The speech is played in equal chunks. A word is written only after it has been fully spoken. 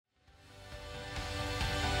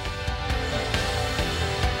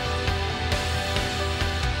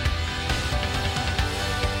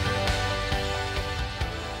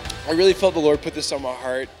I really felt the Lord put this on my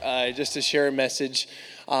heart just to share a message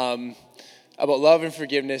about love and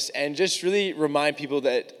forgiveness, and just really remind people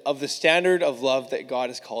that of the standard of love that God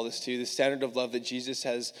has called us to, the standard of love that Jesus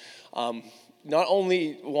has not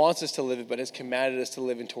only wants us to live it, but has commanded us to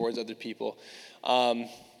live in towards other people. I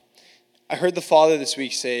heard the Father this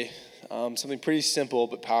week say something pretty simple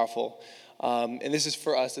but powerful. And this is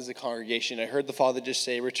for us as a congregation. I heard the Father just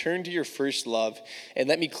say, return to your first love and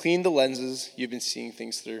let me clean the lenses you've been seeing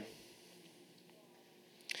things through.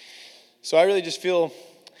 So I really just feel,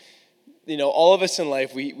 all of us in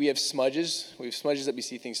life, we have smudges. We have smudges that we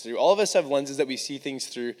see things through. All of us have lenses that we see things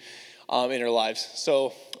through in our lives.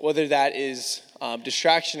 So whether that is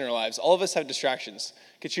distraction in our lives, all of us have distractions.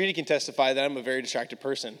 Katrina can testify that I'm a very distracted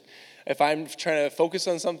person. If I'm trying to focus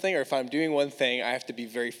on something or if I'm doing one thing, I have to be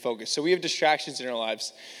very focused. So we have distractions in our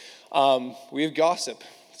lives. We have gossip.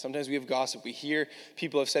 Sometimes we have gossip. We hear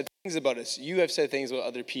people have said things about us. You have said things about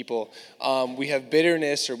other people. We have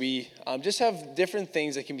bitterness, or we just have different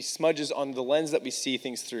things that can be smudges on the lens that we see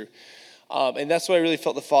things through. And that's what I really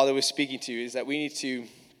felt the Father was speaking to, is that we need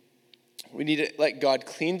to let God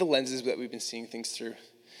clean the lenses that we've been seeing things through.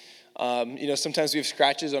 Sometimes we have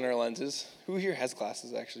scratches on our lenses. Who here has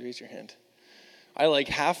glasses, actually? Raise your hand.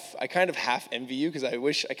 I kind of half envy you, because I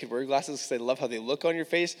wish I could wear glasses because I love how they look on your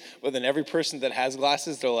face. But then every person that has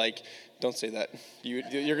glasses, they're like, don't say that.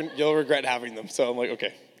 You'll regret having them. So I'm like,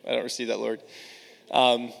 okay, I don't receive that, Lord.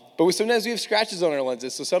 But sometimes we have scratches on our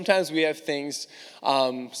lenses. So sometimes we have things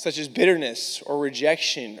such as bitterness or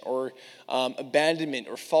rejection or abandonment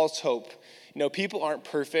or false hope. People aren't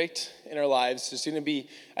perfect in our lives. There's going to be,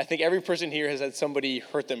 I think every person here has had somebody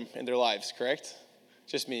hurt them in their lives, correct?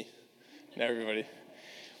 Just me, not everybody.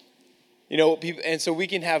 People, and so we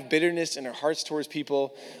can have bitterness in our hearts towards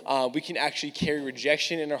people. We can actually carry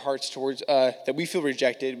rejection in our hearts towards, that we feel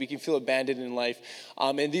rejected. We can feel abandoned in life.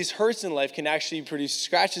 And these hurts in life can actually produce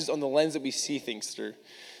scratches on the lens that we see things through.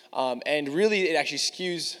 And really, it actually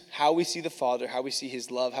skews how we see the Father, how we see His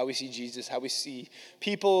love, how we see Jesus, how we see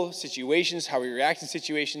people, situations, how we react in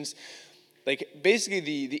situations. Like,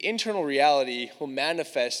 basically, the internal reality will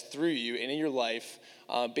manifest through you and in your life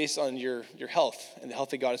based on your health and the health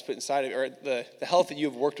that God has put inside of you, or the health that you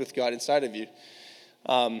have worked with God inside of you.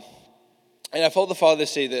 And I felt the Father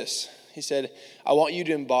say this. He said, I want you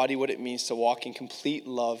to embody what it means to walk in complete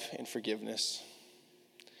love and forgiveness.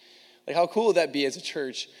 Like, how cool would that be as a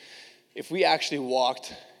church if we actually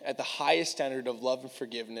walked at the highest standard of love and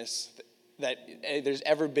forgiveness that there's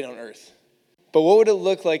ever been on earth? But what would it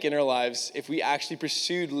look like in our lives if we actually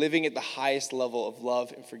pursued living at the highest level of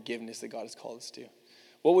love and forgiveness that God has called us to?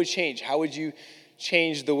 What would change? How would you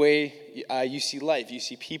change the way you see life, you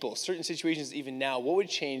see people, certain situations even now? What would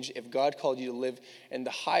change if God called you to live in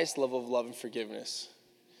the highest level of love and forgiveness?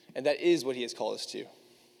 And that is what He has called us to.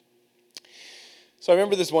 So I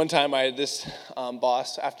remember this one time I had this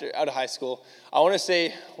boss out of high school. I want to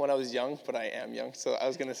say when I was young, but I am young, so I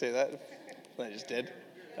was going to say that. I just did.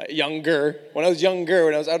 Younger. When I was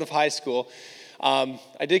out of high school,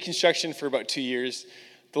 I did construction for about 2 years.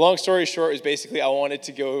 The long story short is basically I wanted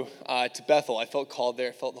to go to Bethel. I felt called there.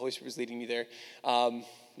 I felt the Holy Spirit was leading me there.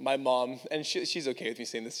 My mom, and she's okay with me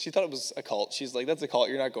saying this, she thought it was a cult. She's like, that's a cult.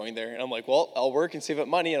 You're not going there. And I'm like, well, I'll work and save up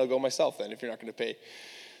money, and I'll go myself then if you're not going to pay.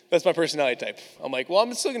 That's my personality type. I'm like, well,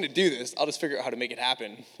 I'm still going to do this. I'll just figure out how to make it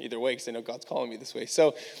happen either way, because I know God's calling me this way.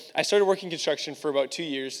 So I started working construction for about 2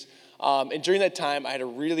 years. And during that time, I had a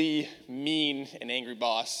really mean and angry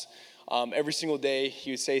boss. Every single day,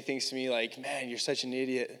 he would say things to me like, man, you're such an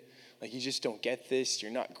idiot. Like, you just don't get this.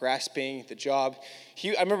 You're not grasping the job.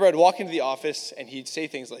 I remember I'd walk into the office, and he'd say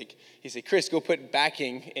things like, he'd say, Chris, go put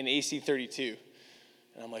backing in AC 32.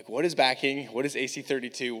 And I'm like, what is backing? What is AC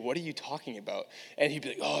 32? What are you talking about? And he'd be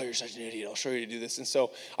like, oh, you're such an idiot. I'll show you how to do this. And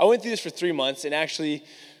so I went through this for 3 months. And actually,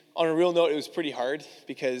 on a real note, it was pretty hard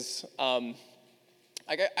because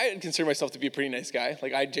I consider myself to be a pretty nice guy.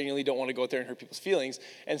 Like, I genuinely don't want to go out there and hurt people's feelings.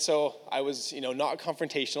 And so I was, not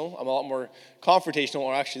confrontational. I'm a lot more confrontational,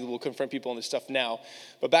 or actually will confront people on this stuff now.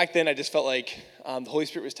 But back then, I just felt like the Holy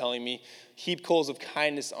Spirit was telling me, heap coals of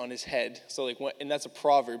kindness on his head. So and that's a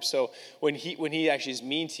proverb. So when he actually is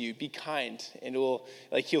mean to you, be kind, and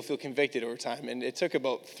he'll feel convicted over time. And it took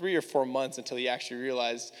about 3 or 4 months until he actually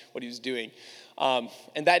realized what he was doing.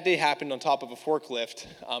 And that day happened on top of a forklift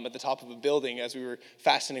at the top of a building as we were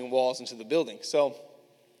fastening walls into the building. So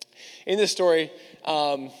in this story,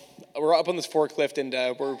 we're up on this forklift, and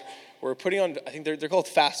we're putting on, I think they're called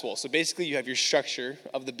fast walls. So basically you have your structure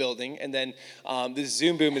of the building, and then this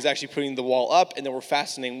Zoom boom is actually putting the wall up, and then we're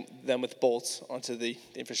fastening them with bolts onto the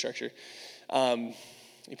infrastructure.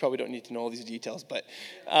 You probably don't need to know all these details, but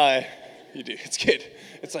You do. It's good.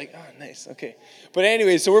 It's like, oh, nice. Okay. But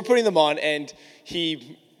anyway, so we're putting them on, and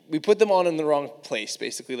we put them on in the wrong place,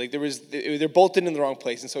 basically. Like they're bolted in the wrong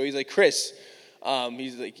place. And so he's like, Chris,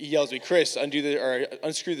 he yells at me, Chris,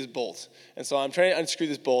 unscrew this bolt. And so I'm trying to unscrew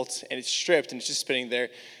this bolt, and it's stripped, and it's just spinning there.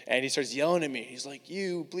 And he starts yelling at me. He's like,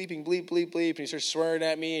 you bleeping, bleep, bleep, bleep. And he starts swearing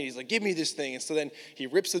at me, and he's like, give me this thing. And so then he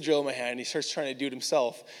rips the drill in my hand, and he starts trying to do it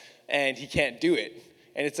himself, and he can't do it.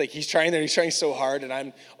 And it's like he's trying so hard, and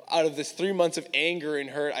I'm out of this 3 months of anger and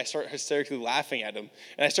hurt, I start hysterically laughing at him.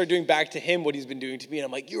 And I start doing back to him what he's been doing to me. And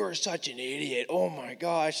I'm like, you're such an idiot. Oh my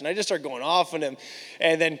gosh. And I just start going off on him.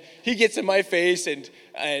 And then he gets in my face, and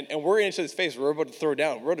we're into his face. We're about to throw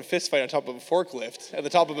down. We're about to fist fight on top of a forklift at the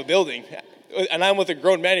top of a building. And I'm with a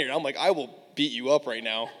grown man here. And I'm like, I will beat you up right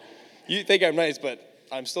now. You think I'm nice, but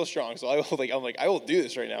I'm still strong. So I will do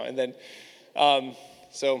this right now. And then,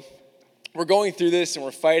 so we're going through this, and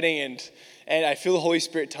we're fighting, and I feel the Holy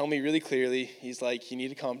Spirit tell me really clearly, he's like, you need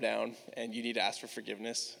to calm down, and you need to ask for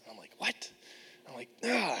forgiveness. I'm like, what? I'm like,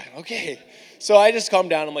 okay. So I just calm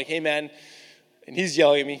down. I'm like, hey, man. And he's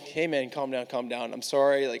yelling at me, hey, man, calm down. I'm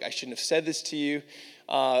sorry. Like, I shouldn't have said this to you.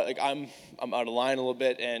 I'm out of line a little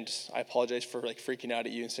bit, and I apologize for, like, freaking out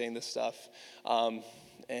at you and saying this stuff.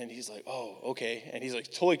 And he's like, oh, okay. And he's like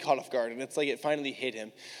totally caught off guard, and it's like it finally hit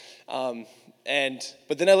him.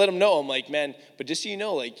 But then I let him know, I'm like, man, but just so you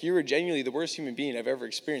know, like, you were genuinely the worst human being I've ever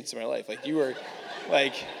experienced in my life. Like, you were,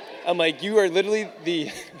 like, I'm like, you are literally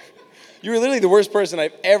the worst person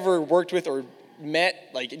I've ever worked with or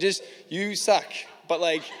met. Like, you suck. But,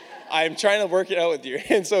 like, I'm trying to work it out with you.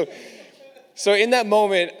 And so in that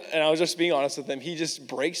moment, and I was just being honest with him, he just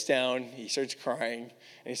breaks down, he starts crying, and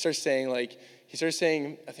he starts saying,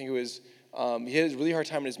 I think it was, he had a really hard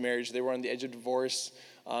time in his marriage. They were on the edge of divorce.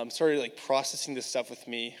 Started like processing this stuff with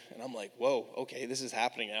me, and I'm like, whoa, okay, this is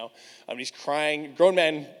happening now. He's crying, grown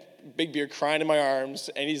man, big beard, crying in my arms,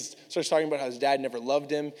 and he starts talking about how his dad never loved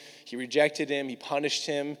him, he rejected him, he punished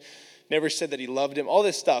him, never said that he loved him, all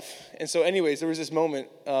this stuff. And so anyways, there was this moment,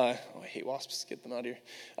 I hate wasps, get them out of here.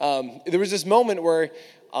 There was this moment where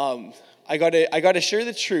I got to share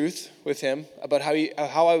the truth with him about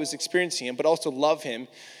how I was experiencing him, but also love him,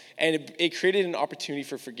 and it created an opportunity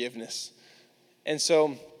for forgiveness. And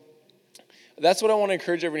so that's what I want to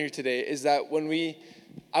encourage everyone here today, is that when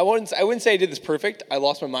I wouldn't say I did this perfect, I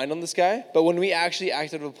lost my mind on this guy, but when we actually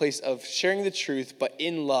act out of a place of sharing the truth, but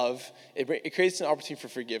in love, it creates an opportunity for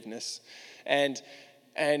forgiveness. And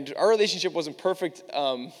our relationship wasn't perfect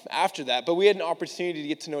after that, but we had an opportunity to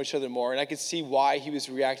get to know each other more, and I could see why he was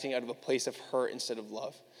reacting out of a place of hurt instead of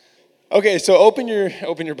love. Okay, so open your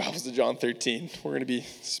Bibles to John 13. We're going to be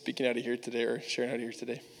speaking out of here today, or sharing out of here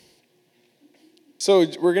today. So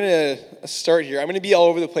we're going to start here. I'm going to be all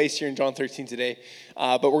over the place here in John 13 today,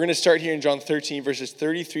 but we're going to start here in John 13, verses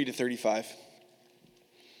 33 to 35.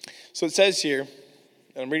 So it says here,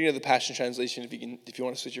 and I'm reading out the Passion Translation if you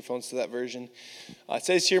want to switch your phones to that version. It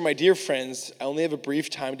says here, my dear friends, I only have a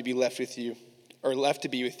brief time to be left to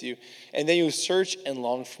be with you, and then you will search and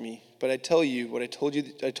long for me. But I tell you what I told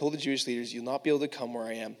the Jewish leaders, you'll not be able to come where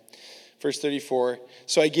I am. Verse 34,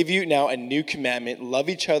 so I give you now a new commandment, love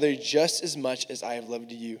each other just as much as I have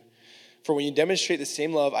loved you. For when you demonstrate the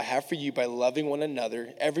same love I have for you by loving one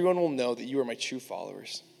another, everyone will know that you are my true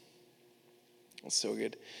followers. That's so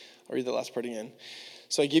good. I'll read the last part again.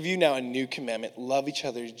 So I give you now a new commandment, love each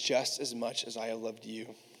other just as much as I have loved you.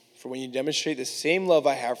 For when you demonstrate the same love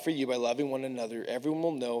I have for you by loving one another, everyone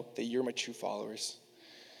will know that you're my true followers.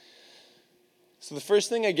 So the first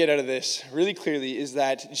thing I get out of this really clearly is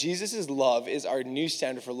that Jesus' love is our new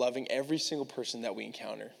standard for loving every single person that we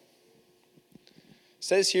encounter. It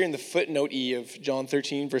says here in the footnote E of John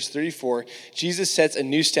 13, verse 34, Jesus sets a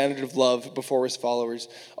new standard of love before his followers.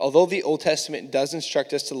 Although the Old Testament does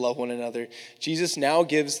instruct us to love one another, Jesus now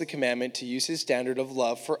gives the commandment to use his standard of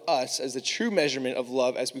love for us as the true measurement of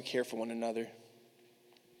love as we care for one another.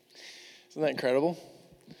 Isn't that incredible?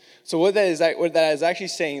 So what that is actually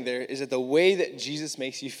saying there is that the way that Jesus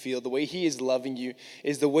makes you feel, the way he is loving you,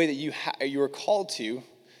 is the way that you are called to.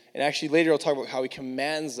 And actually later I'll talk about how he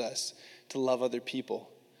commands us to love other people.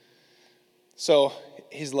 So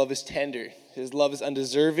his love is tender. His love is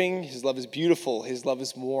undeserving. His love is beautiful. His love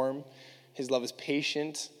is warm. His love is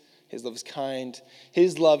patient. His love is kind.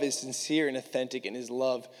 His love is sincere and authentic, and his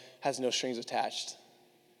love has no strings attached.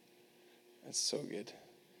 That's so good.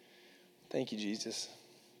 Thank you, Jesus.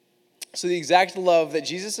 So the exact love that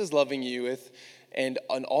Jesus is loving you with, and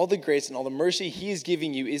on all the grace and all the mercy he is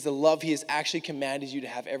giving you, is the love he has actually commanded you to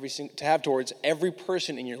have towards every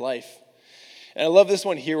person in your life. And I love this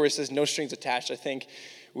one here where it says no strings attached. I think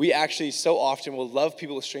we actually so often will love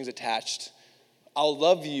people with strings attached I'll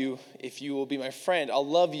love you if you will be my friend. I'll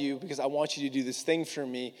love you because I want you to do this thing for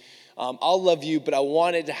me. I'll love you, but I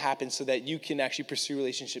want it to happen so that you can actually pursue a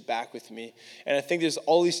relationship back with me. And I think there's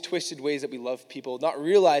all these twisted ways that we love people, not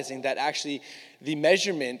realizing that actually the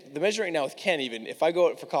measurement right now with Ken even, if I go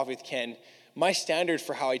out for coffee with Ken, my standard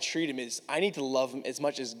for how I treat him is I need to love him as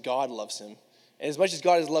much as God loves him. And as much as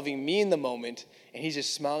God is loving me in the moment, and he's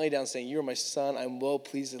just smiling down saying, you are my son, I'm well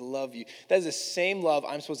pleased to love you. That is the same love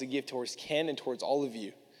I'm supposed to give towards Ken and towards all of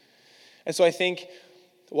you. And so I think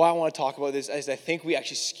why I want to talk about this is I think we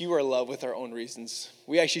actually skew our love with our own reasons.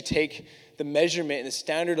 We actually take the measurement and the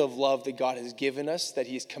standard of love that God has given us, that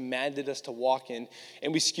he has commanded us to walk in,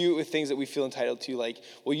 and we skew it with things that we feel entitled to, like,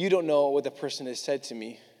 well, you don't know what the person has said to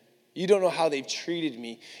me. You don't know how they've treated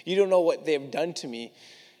me. You don't know what they have done to me.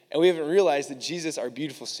 And we haven't realized that Jesus, our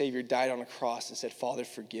beautiful Savior, died on a cross and said, Father,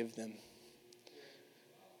 forgive them.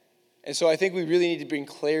 And so I think we really need to bring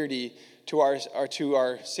clarity to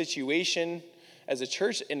our situation as a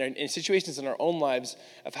church, in situations in our own lives,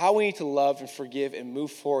 of how we need to love and forgive and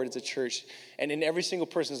move forward as a church, and in every single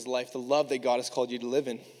person's life, the love that God has called you to live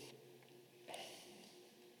in.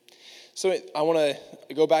 So I want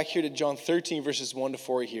to go back here to John 13, verses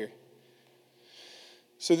 1-4 here.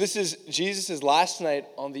 So this is Jesus' last night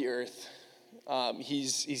on the earth.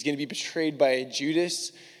 He's going to be betrayed by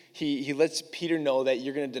Judas. He lets Peter know that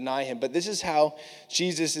you're going to deny him. But this is how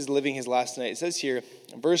Jesus is living his last night. It says here,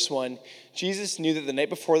 verse 1, Jesus knew that the night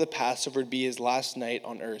before the Passover would be his last night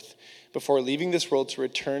on earth, before leaving this world to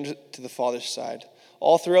return to the Father's side.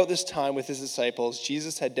 All throughout this time with his disciples,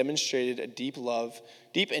 Jesus had demonstrated a deep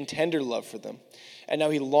and tender love for them. And now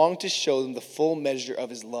he longed to show them the full measure of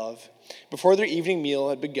his love. Before their evening meal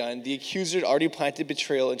had begun, the accuser had already planted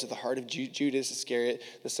betrayal into the heart of Judas Iscariot,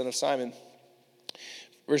 the son of Simon.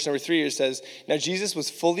 Verse number 3 here says, now Jesus was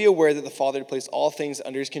fully aware that the Father had placed all things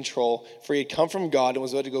under his control, for he had come from God and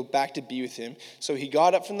was about to go back to be with him. So he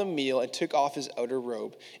got up from the meal and took off his outer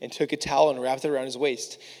robe and took a towel and wrapped it around his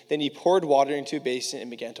waist. Then he poured water into a basin and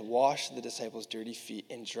began to wash the disciples' dirty feet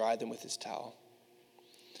and dry them with his towel.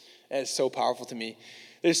 And it's so powerful to me.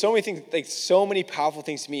 There's so many things, like so many powerful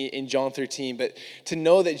things to me in John 13, but to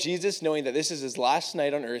know that Jesus, knowing that this is his last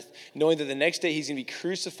night on earth, knowing that the next day he's going to be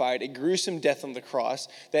crucified, a gruesome death on the cross,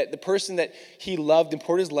 that the person that he loved and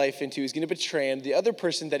poured his life into is going to betray him, the other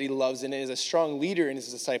person that he loves and is a strong leader in his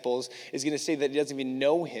disciples is going to say that he doesn't even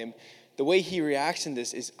know him. The way he reacts in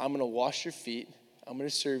this is, I'm going to wash your feet, I'm going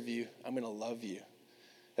to serve you, I'm going to love you.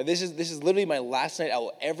 That this is literally my last night I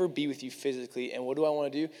will ever be with you physically. And what do I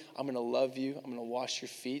want to do? I'm going to love you. I'm going to wash your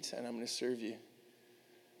feet, and I'm going to serve you.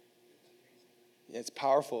 Yeah, it's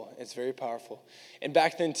powerful. It's very powerful. And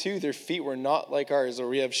back then, too, their feet were not like ours, or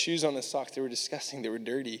we have shoes on the socks. They were disgusting. They were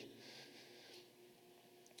dirty.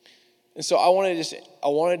 And so I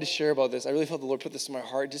wanted to share about this. I really felt the Lord put this in my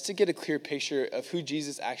heart just to get a clear picture of who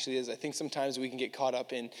Jesus actually is. I think sometimes we can get caught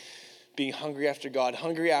up in being hungry after God,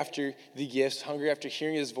 hungry after the gifts, hungry after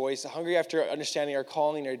hearing his voice, hungry after understanding our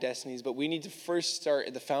calling, our destinies. But we need to first start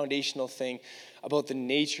at the foundational thing about the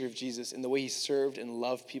nature of Jesus and the way he served and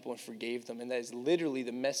loved people and forgave them. And that is literally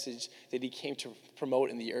the message that he came to promote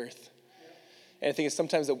in the earth. And I think it's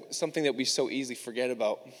sometimes something that we so easily forget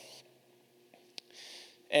about.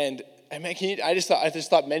 And I just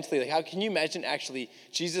thought mentally, like, how can you imagine actually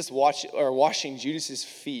Jesus washing Judas's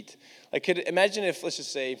feet? Like, imagine if, let's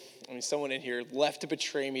just say, someone in here left to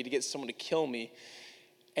betray me, to get someone to kill me,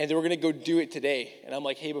 and they were going to go do it today. And I'm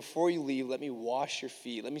like, hey, before you leave, let me wash your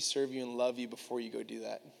feet. Let me serve you and love you before you go do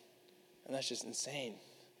that. And that's just insane.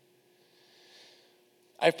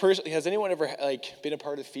 Has anyone ever been a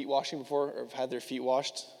part of feet washing before, or had their feet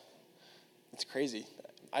washed? It's crazy.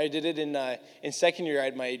 I did it in second year. I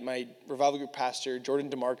had my revival group pastor, Jordan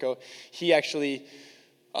DeMarco. He actually,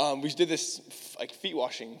 we did this feet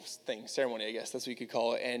washing ceremony, I guess that's what you could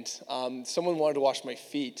call it. And someone wanted to wash my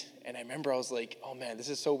feet, and I remember I was like, oh man, this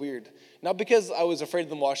is so weird. Not because I was afraid of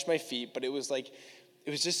them washing my feet, but it was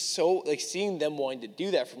just so, seeing them wanting to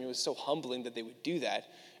do that for me was so humbling that they would do that.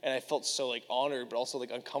 And I felt so honored, but also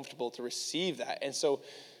uncomfortable to receive that. And so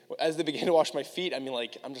as they began to wash my feet,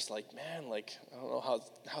 I'm just like, man, I don't know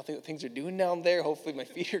how things are doing down there. Hopefully my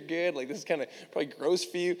feet are good. This is kind of probably gross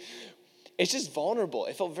for you. It's just vulnerable.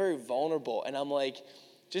 It felt very vulnerable. And I'm like,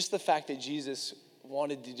 just the fact that Jesus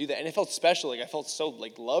wanted to do that. And it felt special. I felt so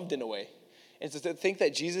loved in a way. And so to think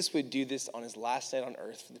that Jesus would do this on his last night on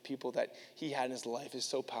earth for the people that he had in his life is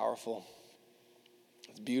so powerful.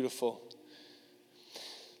 It's beautiful.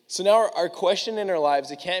 So now our question in our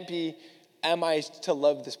lives, it can't be, am I to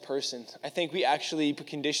love this person? I think we actually put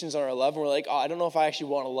conditions on our love, and we're like, oh, I don't know if I actually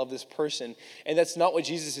want to love this person. And that's not what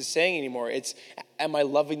Jesus is saying anymore. It's, am I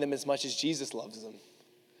loving them as much as Jesus loves them?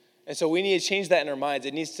 And so we need to change that in our minds.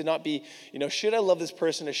 It needs to not be, should I love this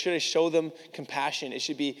person or should I show them compassion? It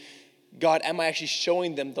should be, God, am I actually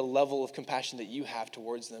showing them the level of compassion that you have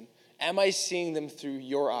towards them? Am I seeing them through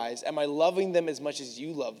your eyes? Am I loving them as much as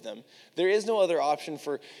you love them? There is no other option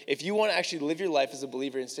for, if you want to actually live your life as a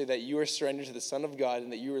believer and say that you are surrendered to the Son of God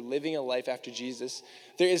and that you are living a life after Jesus,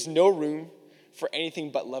 there is no room for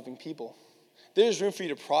anything but loving people. There is room for you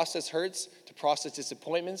to process hurts, to process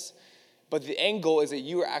disappointments, but the end goal is that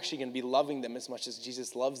you are actually going to be loving them as much as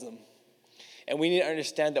Jesus loves them. And we need to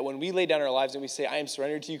understand that when we lay down our lives and we say, I am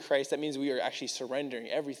surrendered to you, Christ, that means we are actually surrendering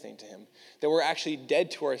everything to him. That we're actually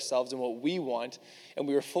dead to ourselves and what we want. And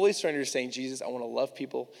we are fully surrendered saying, Jesus, I want to love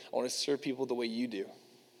people. I want to serve people the way you do.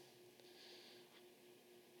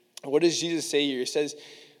 What does Jesus say here? He says,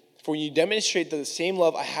 for when you demonstrate the same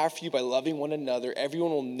love I have for you by loving one another,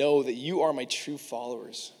 everyone will know that you are my true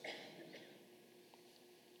followers.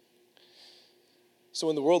 So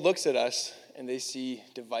when the world looks at us, and they see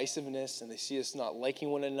divisiveness, and they see us not liking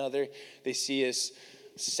one another, they see us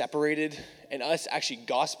separated, and us actually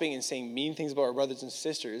gossiping and saying mean things about our brothers and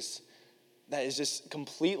sisters, that is just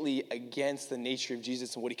completely against the nature of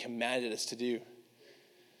Jesus and what he commanded us to do.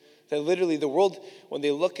 That literally the world, when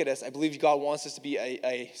they look at us, I believe God wants us to be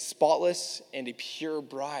a spotless and a pure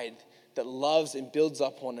bride that loves and builds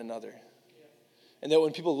up one another. And that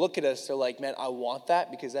when people look at us, they're like, man, I want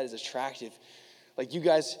that because that is attractive. Like you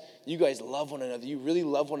guys love one another. You really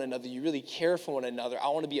love one another. You really care for one another. I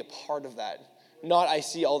want to be a part of that. Not I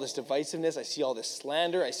see all this divisiveness. I see all this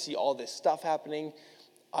slander. I see all this stuff happening.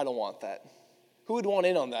 I don't want that. Who would want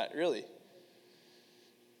in on that, really?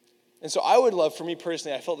 And so I would love, for me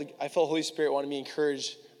personally, I felt Holy Spirit wanted me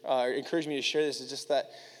encourage me to share this. Is just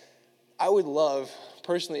that I would love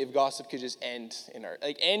personally if gossip could just end in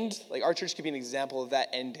our church could be an example of that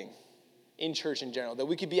ending. In church in general, that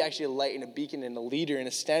we could be actually a light and a beacon and a leader and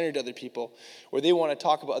a standard to other people where they want to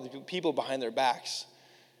talk about other people behind their backs.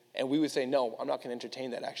 And we would say, no, I'm not going to entertain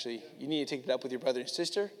that actually. You need to take that up with your brother and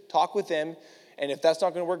sister, talk with them, and if that's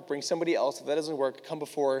not going to work, bring somebody else. If that doesn't work, come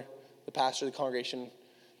before the pastor of the congregation,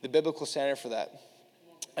 the biblical standard for that.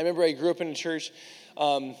 I remember I grew up in a church,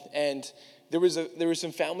 and there were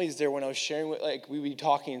some families there when I was sharing, we would be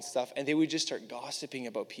talking and stuff, and they would just start gossiping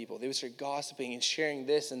about people. They would start gossiping and sharing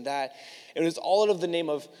this and that. It was all out of the name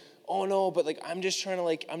of, oh no, but I'm just trying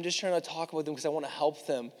to talk about them because I want to help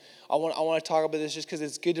them. I want to talk about this just because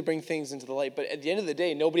it's good to bring things into the light. But at the end of the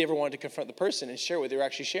day, nobody ever wanted to confront the person and share what they were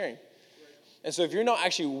actually sharing. And so if you're not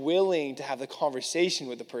actually willing to have the conversation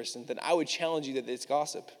with the person, then I would challenge you that it's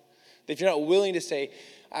gossip. If you're not willing to say,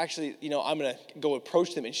 actually, I'm going to go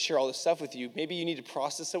approach them and share all this stuff with you, maybe you need to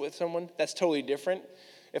process it with someone. That's totally different.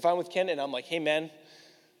 If I'm with Ken and I'm like, hey, man,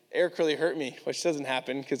 Eric really hurt me, which doesn't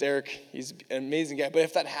happen because Eric, he's an amazing guy. But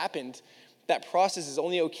if that happened, that process is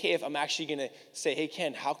only okay if I'm actually going to say, hey,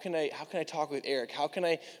 Ken, how can I talk with Eric? How can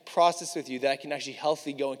I process with you that I can actually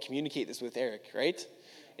healthily go and communicate this with Eric, right?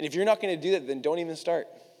 And if you're not going to do that, then don't even start.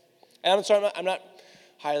 And I'm sorry, I'm not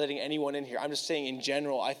highlighting anyone in here. I'm just saying in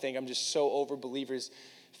general, I think I'm just so over believers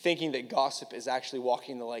thinking that gossip is actually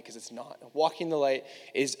walking the light because it's not. Walking the light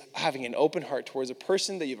is having an open heart towards a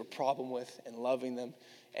person that you have a problem with and loving them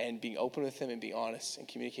and being open with them and being honest and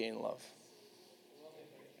communicating in love.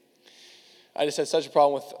 I just had such a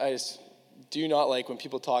problem with, I just do not like when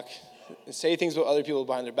people talk and say things about other people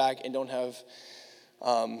behind their back and don't have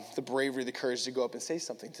the bravery, the courage to go up and say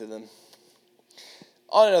something to them.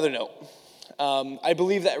 On another note, I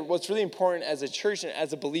believe that what's really important as a church and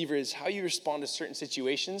as a believer is how you respond to certain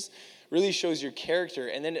situations really shows your character,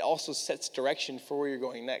 and then it also sets direction for where you're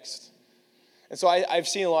going next. And so I've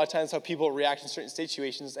seen a lot of times how people react in certain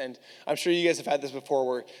situations, and I'm sure you guys have had this before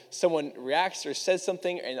where someone reacts or says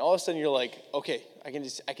something, and all of a sudden you're like, okay, I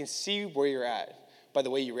can see where you're at by the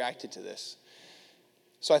way you reacted to this.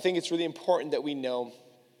 So I think it's really important that we know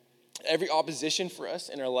every opposition for us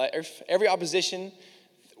in our life, every opposition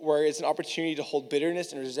where it's an opportunity to hold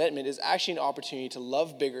bitterness and resentment is actually an opportunity to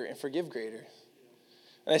love bigger and forgive greater.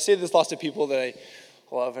 And I say this to lots of people that I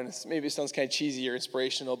love, and maybe it sounds kind of cheesy or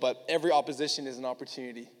inspirational, but every opposition is an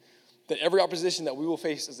opportunity. That every opposition that we will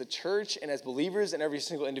face as a church and as believers and every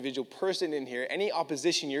single individual person in here, any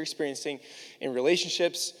opposition you're experiencing in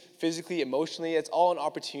relationships, physically, emotionally, it's all an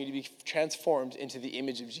opportunity to be transformed into the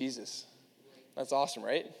image of Jesus. That's awesome,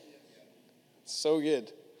 right? It's so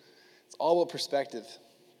good. It's all about perspective.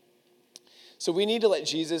 So we need to let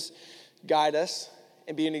Jesus guide us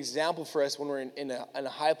and be an example for us when we're in a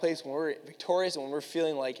high place, when we're victorious, and when we're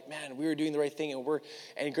feeling like, man, we were doing the right thing,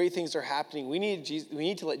 and great things are happening. We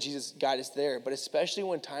need to let Jesus guide us there. But especially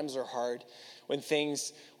when times are hard, when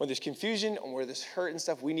there's confusion and where there's hurt and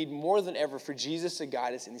stuff, we need more than ever for Jesus to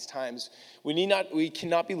guide us in these times. We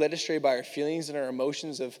cannot be led astray by our feelings and our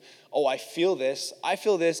emotions of, oh, I feel this, I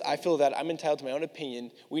feel that, I'm entitled to my own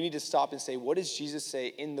opinion. We need to stop and say, what does Jesus say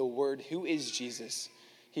in the Word? Who is Jesus?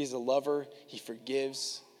 He's a lover. He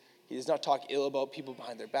forgives. He does not talk ill about people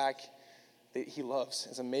behind their back. He loves.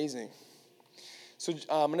 It's amazing. So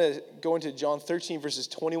I'm going to go into John 13, verses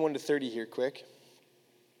 21 to 30 here quick.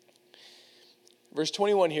 Verse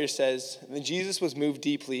 21 here says, then Jesus was moved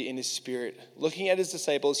deeply in his spirit. Looking at his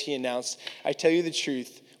disciples, he announced, I tell you the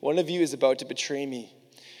truth, one of you is about to betray me.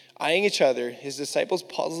 Eyeing each other, his disciples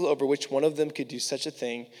puzzled over which one of them could do such a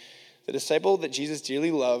thing. The disciple that Jesus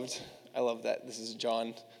dearly loved, I love that, this is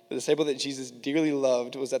John. The disciple that Jesus dearly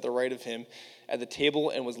loved was at the right of him at the table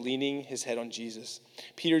and was leaning his head on Jesus.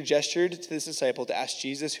 Peter gestured to this disciple to ask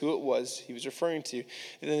Jesus who it was he was referring to.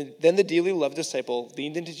 Then the dearly loved disciple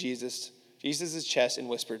leaned into Jesus' chest and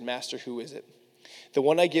whispered, Master, who is it? The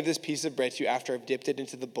one I give this piece of bread to after I've dipped it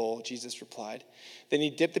into the bowl, Jesus replied. Then he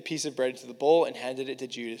dipped the piece of bread into the bowl and handed it to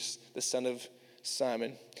Judas, the son of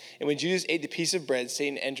Simon. And when Judas ate the piece of bread,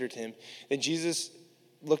 Satan entered him. Then Jesus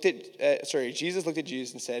looked at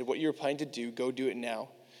Judas and said, what you're planning to do, go do it now.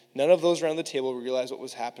 None of those around the table realized what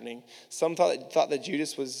was happening. Some thought that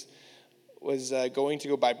Judas was going to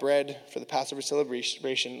go buy bread for the Passover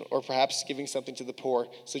celebration, or perhaps giving something to the poor.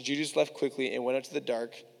 So Judas left quickly and went out to the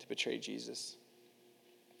dark to betray Jesus.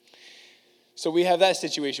 So we have that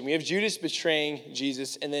situation. We have Judas betraying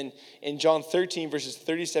Jesus. And then in John 13, verses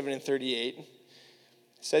 37 and 38,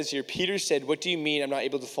 it says here, Peter said, what do you mean I'm not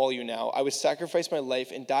able to follow you now? I would sacrifice my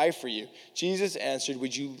life and die for you. Jesus answered,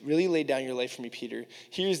 would you really lay down your life for me, Peter?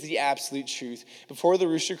 Here's the absolute truth. Before the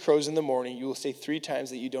rooster crows in the morning, you will say 3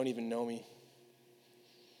 times that you don't even know me.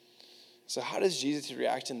 So how does Jesus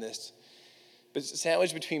react in this? But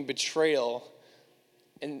sandwiched between betrayal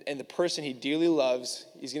and the person he dearly loves,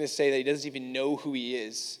 he's going to say that he doesn't even know who he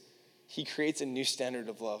is. He creates a new standard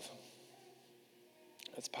of love.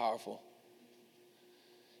 That's powerful.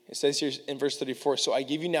 It says here in verse 34, so I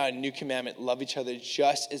give you now a new commandment, love each other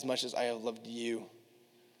just as much as I have loved you.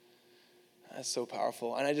 That's so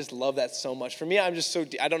powerful. And I just love that so much. For me, I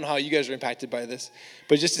don't know how you guys are impacted by this,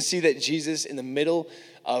 but just to see that Jesus, in the middle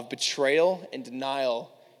of betrayal and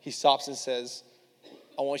denial, he stops and says,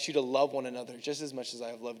 I want you to love one another just as much as I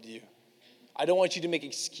have loved you. I don't want you to make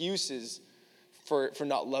excuses for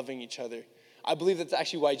not loving each other. I believe that's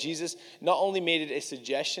actually why Jesus not only made it a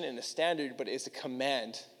suggestion and a standard, but it's a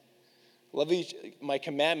command. My new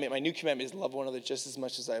commandment is love one another just as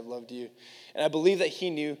much as I have loved you. And I believe that he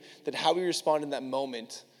knew that how we respond in that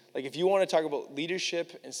moment, like if you want to talk about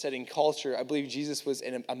leadership and setting culture, I believe Jesus was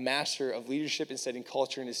a master of leadership and setting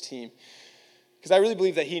culture in his team. Because I really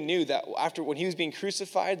believe that he knew that when he was being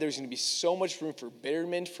crucified, there's going to be so much room for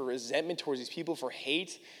bitterment, for resentment towards these people, for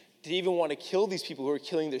hate, to even want to kill these people who are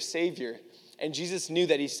killing their Savior. And Jesus knew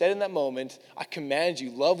that he said in that moment, I command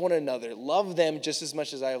you, love one another, love them just as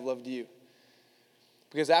much as I have loved you.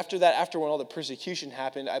 Because after when all the persecution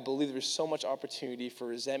happened, I believe there was so much opportunity for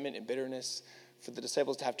resentment and bitterness for the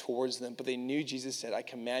disciples to have towards them. But they knew Jesus said, I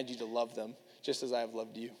command you to love them just as I have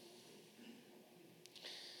loved you.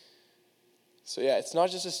 So yeah, it's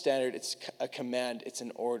not just a standard, it's a command, it's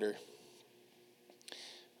an order.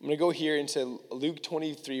 I'm going to go here into Luke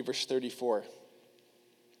 23, verse 34.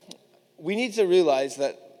 We need to realize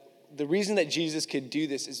that the reason that Jesus could do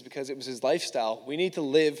this is because it was his lifestyle. We need to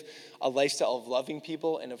live a lifestyle of loving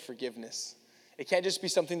people and of forgiveness. It can't just be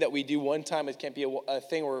something that we do one time. It can't be a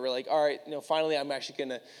thing where we're like, all right, finally I'm actually going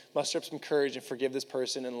to muster up some courage and forgive this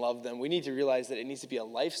person and love them. We need to realize that it needs to be a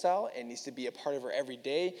lifestyle. It needs to be a part of our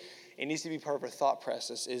everyday. It needs to be part of our thought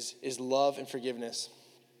process is love and forgiveness.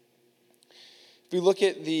 If we look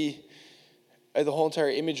at the whole entire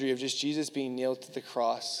imagery of just Jesus being nailed to the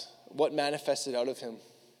cross, what manifested out of him?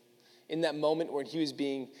 In that moment when he was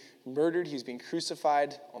being murdered, he was being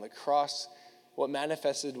crucified on the cross, what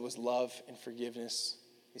manifested was love and forgiveness.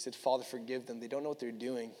 He said, Father, forgive them. They don't know what they're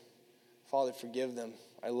doing. Father, forgive them.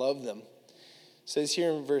 I love them. It says here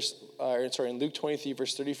in Luke 23,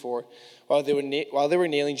 verse 34, while they were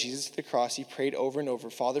nailing Jesus to the cross, he prayed over and over,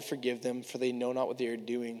 Father, forgive them, for they know not what they are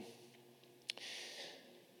doing.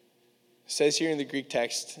 It says here in the Greek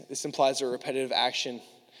text, this implies a repetitive action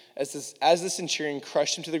As the centurion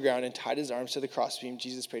crushed him to the ground and tied his arms to the crossbeam,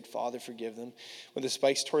 Jesus prayed, Father, forgive them. When the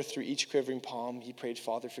spikes tore through each quivering palm, he prayed,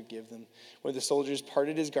 Father, forgive them. When the soldiers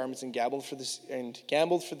parted his garments and gambled for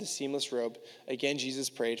the seamless robe, again Jesus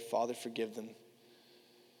prayed, Father, forgive them.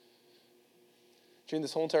 During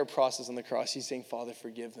this whole entire process on the cross, he's saying, Father,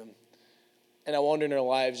 forgive them. And I wonder in our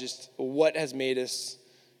lives just what has made us,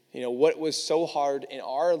 what was so hard in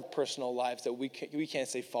our personal lives that we can't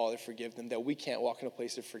say, Father, forgive them, that we can't walk in a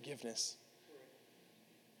place of forgiveness.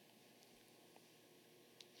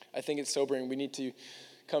 I think it's sobering. We need to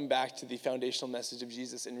come back to the foundational message of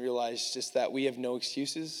Jesus and realize just that we have no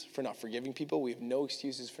excuses for not forgiving people. We have no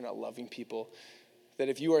excuses for not loving people. That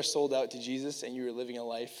if you are sold out to Jesus and you are living a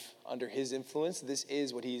life under his influence, this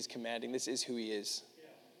is what he is commanding. This is who he is.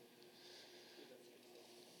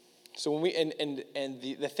 So when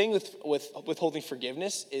the thing with withholding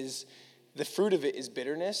forgiveness is the fruit of it is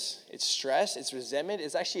bitterness, it's stress, it's resentment.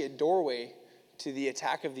 It's actually a doorway to the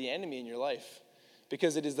attack of the enemy in your life,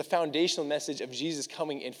 because it is the foundational message of Jesus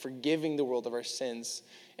coming and forgiving the world of our sins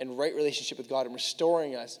and right relationship with God and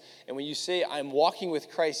restoring us. And when you say, I'm walking with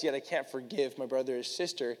Christ, yet I can't forgive my brother or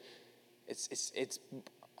sister, it's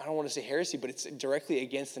I don't want to say heresy, but it's directly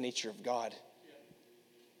against the nature of God.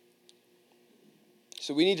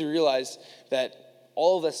 So we need to realize that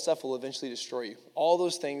all of that stuff will eventually destroy you. All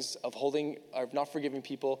those things of not forgiving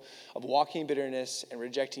people, of walking in bitterness and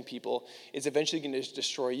rejecting people, is eventually going to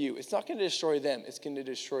destroy you. It's not going to destroy them. It's going to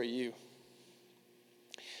destroy you.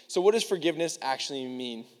 So what does forgiveness actually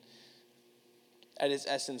mean? At its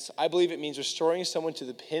essence, I believe it means restoring someone to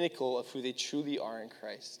the pinnacle of who they truly are in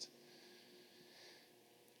Christ.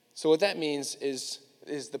 So what that means is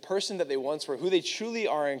the person that they once were, who they truly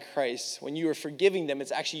are in Christ. When you are forgiving them,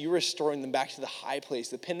 it's actually you're restoring them back to the high place,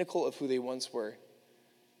 the pinnacle of who they once were.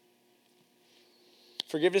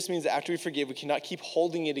 Forgiveness means that after we forgive, we cannot keep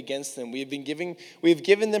holding it against them. We have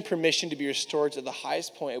given them permission to be restored to the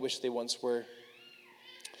highest point at which they once were.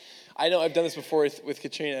 I know I've done this before with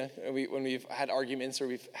Katrina, when we've had arguments or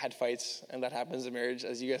we've had fights, and that happens in marriage,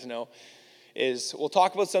 as you guys know, is we'll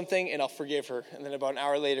talk about something and I'll forgive her. And then about an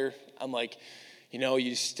hour later, I'm like,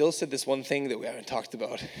 you still said this one thing that we haven't talked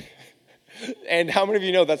about. And how many of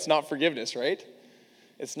you know that's not forgiveness, right?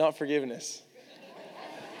 It's not forgiveness.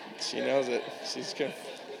 She knows it. She's good.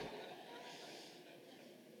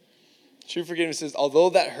 True forgiveness is, although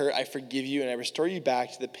that hurt, I forgive you and I restore you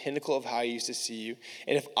back to the pinnacle of how I used to see you.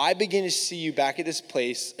 And if I begin to see you back at this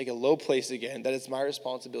place, like a low place again, that is my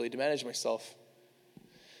responsibility to manage myself.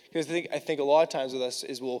 Because I think a lot of times with us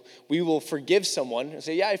is we will forgive someone and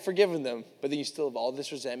say, yeah, I've forgiven them. But then you still have all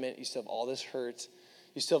this resentment. You still have all this hurt.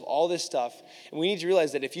 You still have all this stuff. And we need to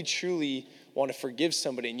realize that if you truly want to forgive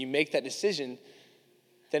somebody and you make that decision,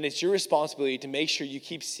 then it's your responsibility to make sure you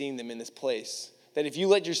keep seeing them in this place. That if you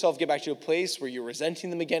let yourself get back to a place where you're resenting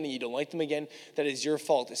them again and you don't like them again, that is your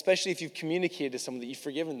fault. Especially if you've communicated to someone that you've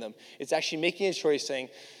forgiven them. It's actually making a choice saying,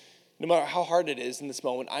 no matter how hard it is in this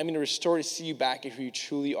moment, I'm going to restore to see you back at who you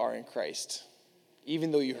truly are in Christ,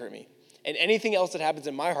 even though you hurt me. And anything else that happens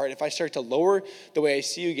in my heart, if I start to lower the way I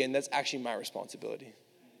see you again, that's actually my responsibility.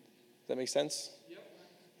 Does that make sense? Yep.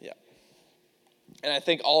 Yeah. And I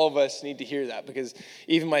think all of us need to hear that, because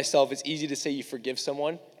even myself, it's easy to say you forgive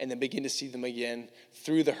someone and then begin to see them again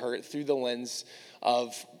through the hurt, through the lens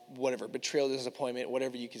of whatever, betrayal, disappointment,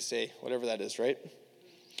 whatever you could say, whatever that is, right?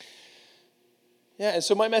 Yeah, and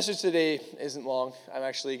so my message today isn't long. I'm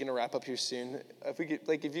actually going to wrap up here soon. If you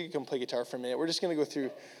could come play guitar for a minute, we're just going to go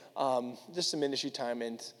through just some ministry time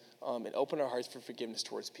and open our hearts for forgiveness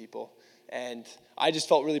towards people. And I just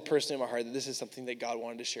felt really personally in my heart that this is something that God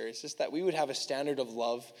wanted to share. It's just that we would have a standard of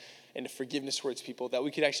love and forgiveness towards people, that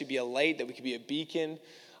we could actually be a light, that we could be a beacon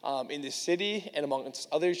in the city and amongst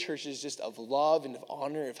other churches, just of love and of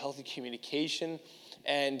honor, of healthy communication.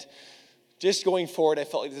 And just going forward, I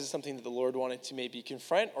felt like this is something that the Lord wanted to maybe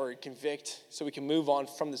confront or convict so we can move on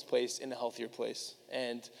from this place in a healthier place.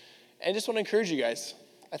 And just want to encourage you guys.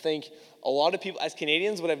 I think a lot of people, as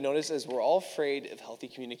Canadians, what I've noticed is we're all afraid of healthy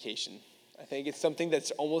communication. I think it's something that's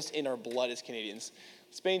almost in our blood as Canadians.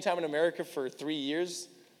 Spending time in America for 3 years,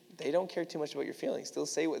 they don't care too much about your feelings. They'll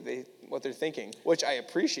say what they're thinking, which I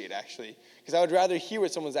appreciate, actually. Because I would rather hear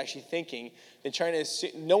what someone's actually thinking than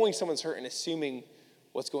knowing someone's hurt and assuming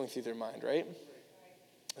what's going through their mind, right?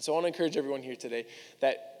 And so I want to encourage everyone here today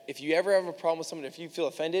that if you ever have a problem with someone, if you feel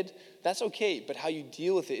offended, that's okay. But how you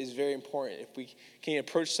deal with it is very important. If we can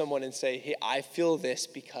approach someone and say, hey, I feel this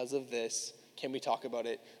because of this. Can we talk about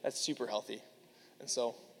it? That's super healthy. And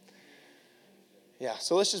so, yeah.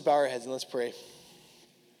 So let's just bow our heads and let's pray.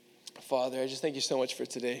 Father, I just thank you so much for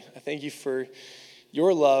today. I thank you for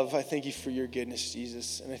your love. I thank you for your goodness,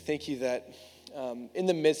 Jesus. And I thank you that in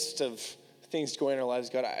the midst of things going in our lives,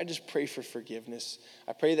 God, I just pray for forgiveness.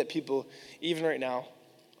 I pray that people, even right now,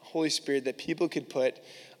 Holy Spirit, that people could put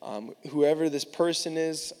whoever this person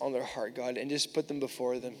is on their heart, God, and just put them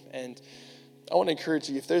before them. And I want to encourage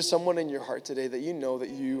you, if there's someone in your heart today that you know that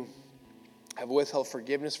you have withheld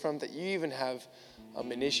forgiveness from, that you even have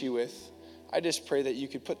an issue with, I just pray that you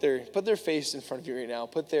could put their face in front of you right now,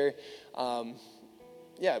 put them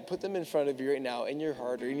in front of you right now in your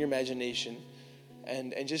heart or in your imagination,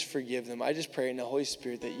 and just forgive them. I just pray in the Holy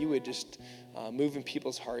Spirit that you would just move in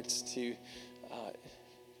people's hearts to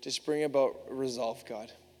just bring about resolve,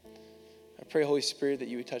 God. I pray, Holy Spirit, that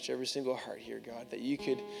you would touch every single heart here, God, that you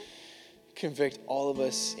could convict all of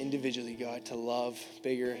us individually, God, to love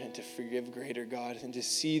bigger and to forgive greater, God, and to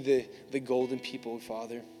see the golden people,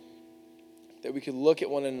 Father. That we could look at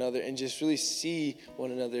one another and just really see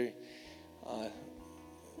one another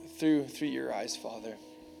through your eyes, Father.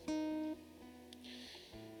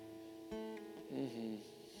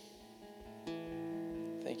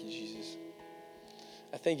 Thank you, Jesus.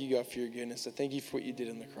 I thank you, God, for your goodness. I thank you for what you did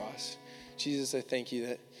on the cross. Jesus, I thank you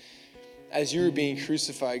that as you were being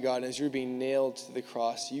crucified, God, as you were being nailed to the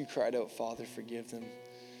cross, you cried out, Father, forgive them.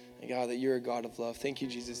 And God, that you're a God of love. Thank you,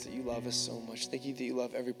 Jesus, that you love us so much. Thank you that you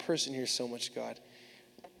love every person here so much, God.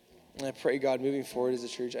 And I pray, God, moving forward as a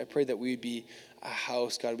church, I pray that we would be a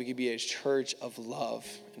house, God. We could be a church of love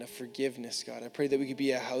and of forgiveness, God. I pray that we could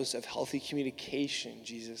be a house of healthy communication,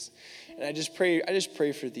 Jesus. And I just pray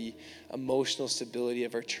for the emotional stability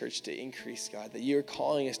of our church to increase, God, that you're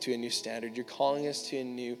calling us to a new standard. You're calling us to a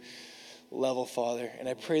new level, Father. And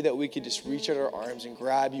I pray that we could just reach out our arms and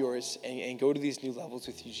grab yours and go to these new levels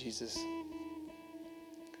with you, Jesus.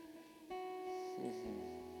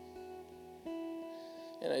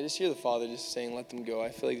 And I just hear the Father just saying, let them go. I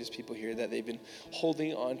feel like there's people here that they've been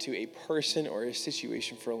holding on to a person or a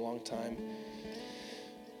situation for a long time.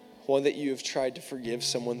 One that you have tried to forgive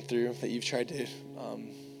someone through, that you've tried to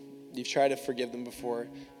forgive them before.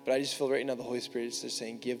 But I just feel right now the Holy Spirit is just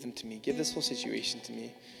saying, give them to me. Give this whole situation to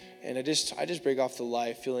me. And I just break off the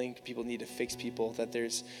lie, feeling people need to fix people,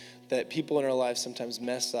 that people in our lives sometimes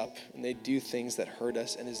mess up and they do things that hurt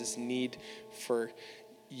us, and there's this need for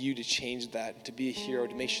you to change that, to be a hero,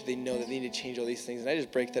 to make sure they know that they need to change all these things. And I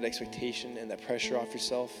just break that expectation and that pressure off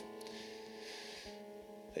yourself,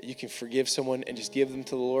 that you can forgive someone and just give them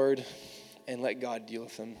to the Lord and let God deal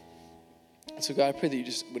with them. And so God, I pray that you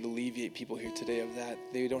just would alleviate people here today of that.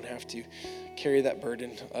 They don't have to carry that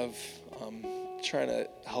burden of trying to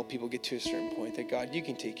help people get to a certain point, that God, you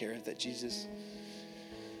can take care of that, Jesus.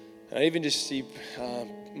 And I even just see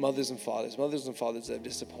mothers and fathers that have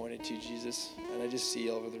disappointed you, Jesus. And I just see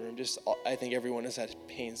all over the room, I think everyone has had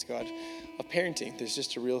pains, God, of parenting. There's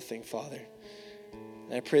just a real thing, Father.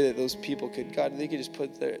 And I pray that those people could just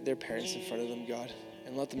put their parents in front of them, God,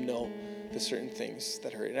 and let them know the certain things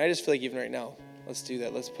that hurt. And I just feel like even right now, let's do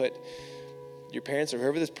that. Let's put your parents or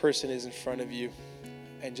whoever this person is in front of you,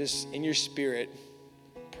 and just in your spirit,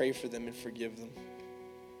 pray for them and forgive them.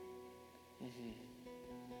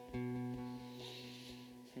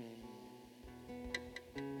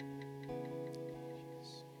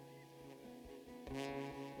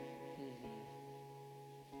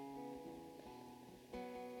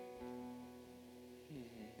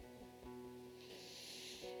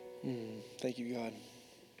 Thank you, God.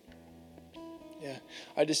 Yeah,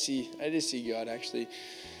 I just see God actually.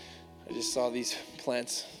 I just saw these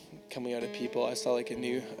plants coming out of people. I saw like a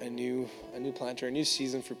new plant or a new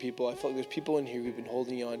season for people. I felt like there's people in here who've been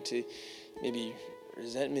holding on to maybe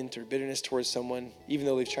resentment or bitterness towards someone, even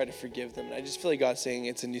though they've tried to forgive them. And I just feel like God's saying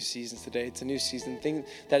it's a new season today. It's a new season, thing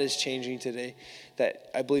that is changing today, that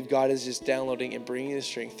I believe God is just downloading and bringing the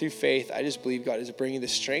strength. Through faith, I just believe God is bringing the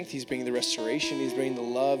strength. He's bringing the restoration. He's bringing the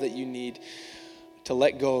love that you need to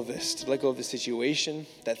let go of this, to let go of the situation,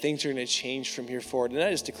 that things are going to change from here forward. And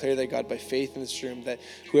I just declare that, God, by faith in this room, that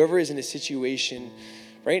whoever is in a situation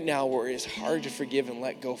right now where it's hard to forgive and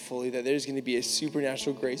let go fully, that there's going to be a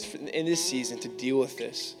supernatural grace in this season to deal with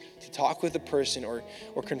this, to talk with a person or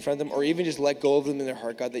confront them, or even just let go of them in their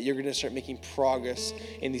heart, God, that you're going to start making progress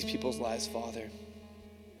in these people's lives, Father.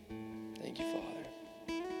 Thank you, Father.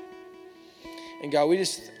 And God, we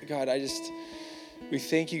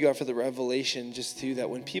thank you, God, for the revelation just too, that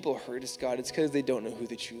when people hurt us, God, it's because they don't know who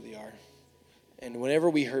they truly are. And whenever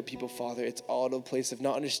we hurt people, Father, it's all to a place of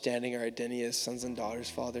not understanding our identity as sons and daughters,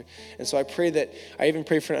 Father. And so I even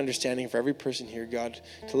pray for an understanding for every person here, God,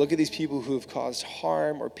 to look at these people who have caused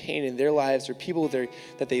harm or pain in their lives, or people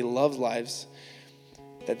that they love lives,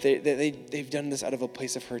 that they've done this out of a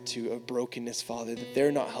place of hurt too, of brokenness, Father, that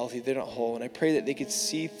they're not healthy, they're not whole. And I pray that they could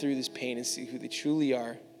see through this pain and see who they truly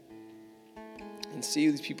are and see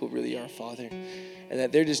who these people really are, Father, and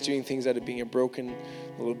that they're just doing things out of being a broken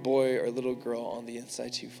little boy or little girl on the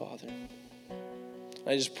inside too, Father.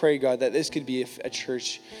 I just pray, God, that this could be a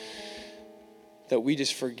church that we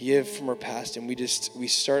just forgive from our past and we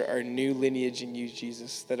start our new lineage in you,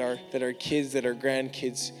 Jesus, that our kids, that our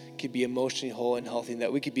grandkids could be emotionally whole and healthy, and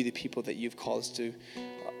that we could be the people that you've called us to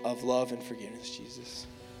of love and forgiveness, Jesus.